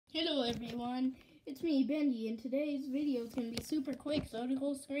Hello everyone, it's me Bendy, and today's video is going to be super quick so the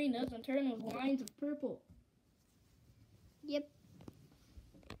whole screen doesn't turn with lines of purple. Yep.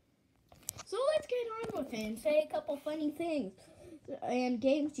 So let's get on with it and say a couple funny things and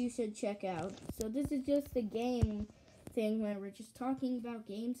games you should check out. So this is just a game thing where we're just talking about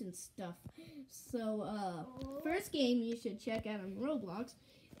games and stuff. So first game you should check out on Roblox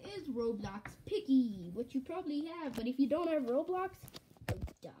is Roblox Picky, which you probably have, but if you don't have Roblox, go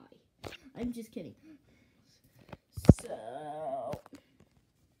die. I'm just kidding. So,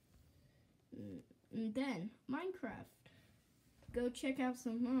 and then Minecraft. Go check out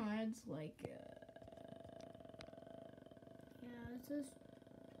some mods like This is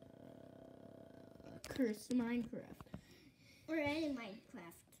Cursed Minecraft. or any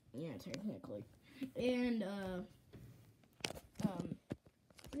Minecraft. Yeah, technically. And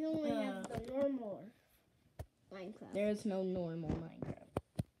We only have the normal Minecraft. there's no normal Minecraft.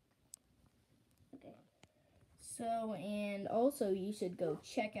 Okay. So, and also you should go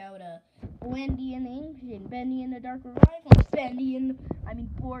check out Blendy in the Ancient, Bendy in the Dark Revival,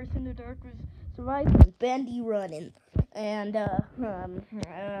 Boris in the Dark Survival, Bendy running, and Yeah,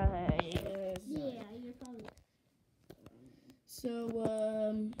 you're probably.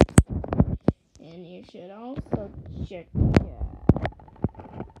 So, and you should also check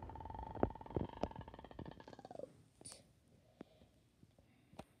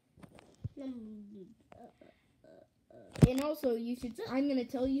and also you should, I'm going to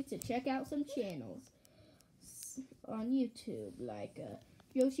tell you to check out some channels on YouTube, like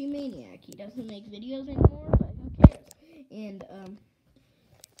Yoshi Maniac. He doesn't make videos anymore, but who cares?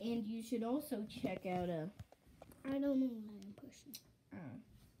 And you should also check out I don't know what I'm pushing.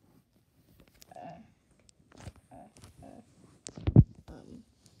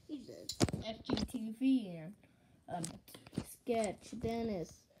 He does. FGTV and Sketch,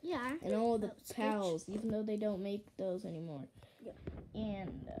 Dennis, Yeah. and all the pals, even though they don't make those anymore. Yeah.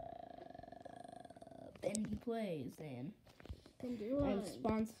 And Bendy Plays, and Bendy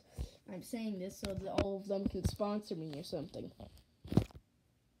I'm saying this so that all of them can sponsor me or something.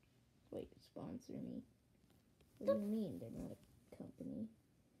 Wait, sponsor me? What do you mean? They're not a company.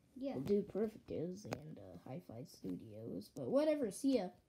 Yeah. Well, Dude Perfect is, and Hi-Fi Studios, but whatever. See ya.